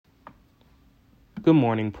Good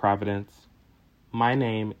morning, Providence. My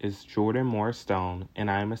name is Jordan Moore Stone,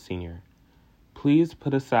 and I am a senior. Please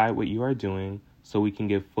put aside what you are doing so we can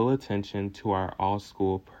give full attention to our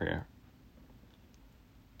all-school prayer.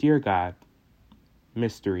 Dear God,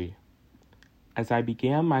 mystery. As I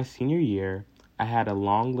began my senior year, I had a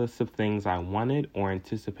long list of things I wanted or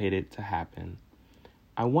anticipated to happen.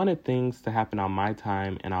 I wanted things to happen on my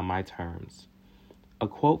time and on my terms. A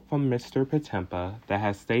quote from Mr. Patempa that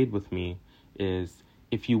has stayed with me is,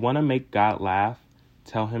 "If you want to make God laugh,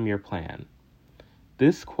 tell him your plan."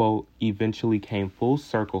 This quote eventually came full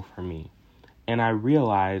circle for me, and I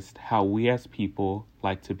realized how we as people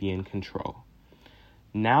like to be in control.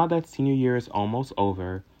 Now that senior year is almost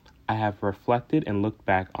over, I have reflected and looked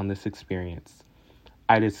back on this experience.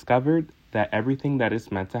 I discovered that everything that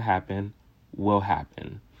is meant to happen will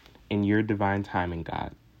happen in your divine timing,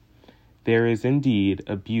 God. There is indeed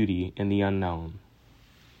a beauty in the unknown.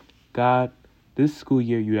 God, this school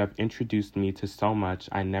year you have introduced me to so much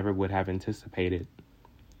I never would have anticipated.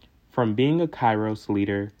 From being a Kairos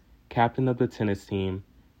leader, captain of the tennis team,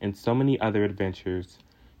 and so many other adventures,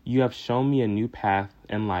 you have shown me a new path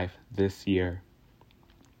in life this year.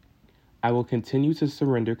 I will continue to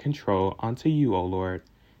surrender control onto you, O Lord,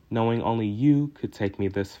 knowing only you could take me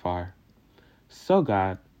this far. So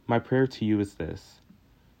God, my prayer to you is this.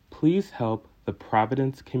 Please help the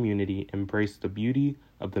Providence community embrace the beauty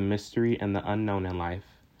of the mystery and the unknown in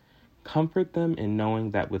life. Comfort them in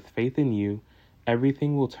knowing that with faith in you,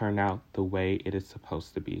 everything will turn out the way it is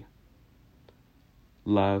supposed to be.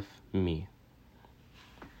 Love me.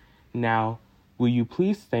 Now, will you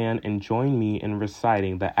please stand and join me in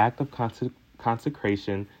reciting the act of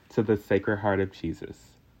consecration to the Sacred Heart of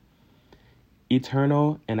Jesus?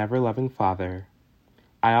 Eternal and ever-loving Father,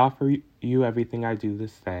 I offer you everything I do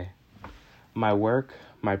this day. My work,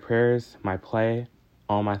 my prayers, my play,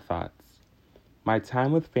 all my thoughts. My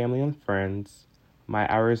time with family and friends, my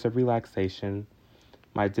hours of relaxation,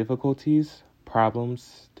 my difficulties,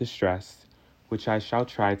 problems, distress, which I shall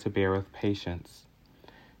try to bear with patience.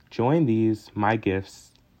 Join these, my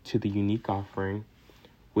gifts, to the unique offering,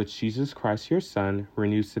 which Jesus Christ, your Son,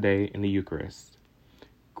 renews today in the Eucharist.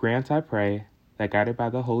 Grant, I pray, that guided by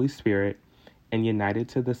the Holy Spirit and united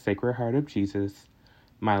to the Sacred Heart of Jesus,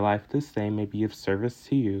 my life this day may be of service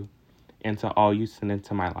to you and to all you send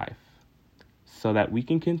into my life, so that we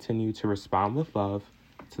can continue to respond with love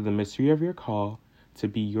to the mystery of your call to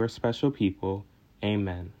be your special people.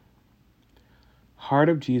 Amen. Heart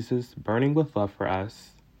of Jesus, burning with love for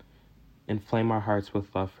us, inflame our hearts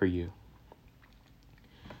with love for you.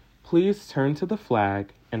 Please turn to the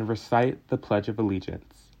flag and recite the Pledge of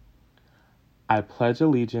Allegiance. I pledge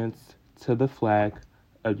allegiance to the flag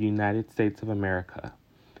of the United States of America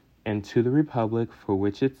and to the republic for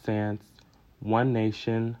which it stands, one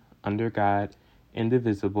nation, under God,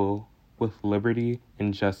 indivisible, with liberty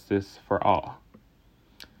and justice for all.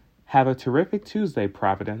 Have a terrific Tuesday,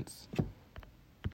 Providence.